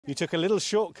You took a little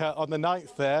shortcut on the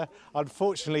 9th there.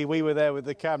 Unfortunately, we were there with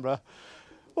the camera.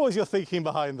 What was your thinking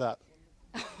behind that?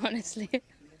 Honestly,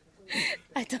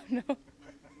 I don't know.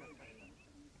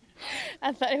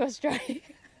 I thought it was dry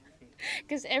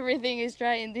because everything is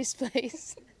dry in this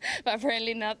place, but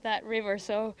apparently not that river.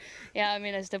 So yeah, I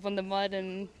mean, I stepped on the mud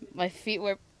and my feet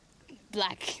were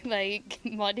black, like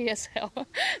muddy as hell.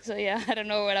 So yeah, I don't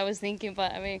know what I was thinking,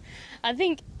 but I mean,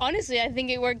 honestly, I think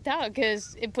it worked out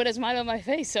because it put a smile on my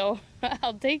face, so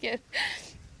I'll take it.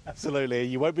 Absolutely.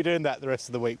 You won't be doing that the rest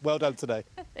of the week. Well done today.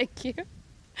 Thank you.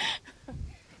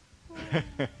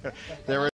 There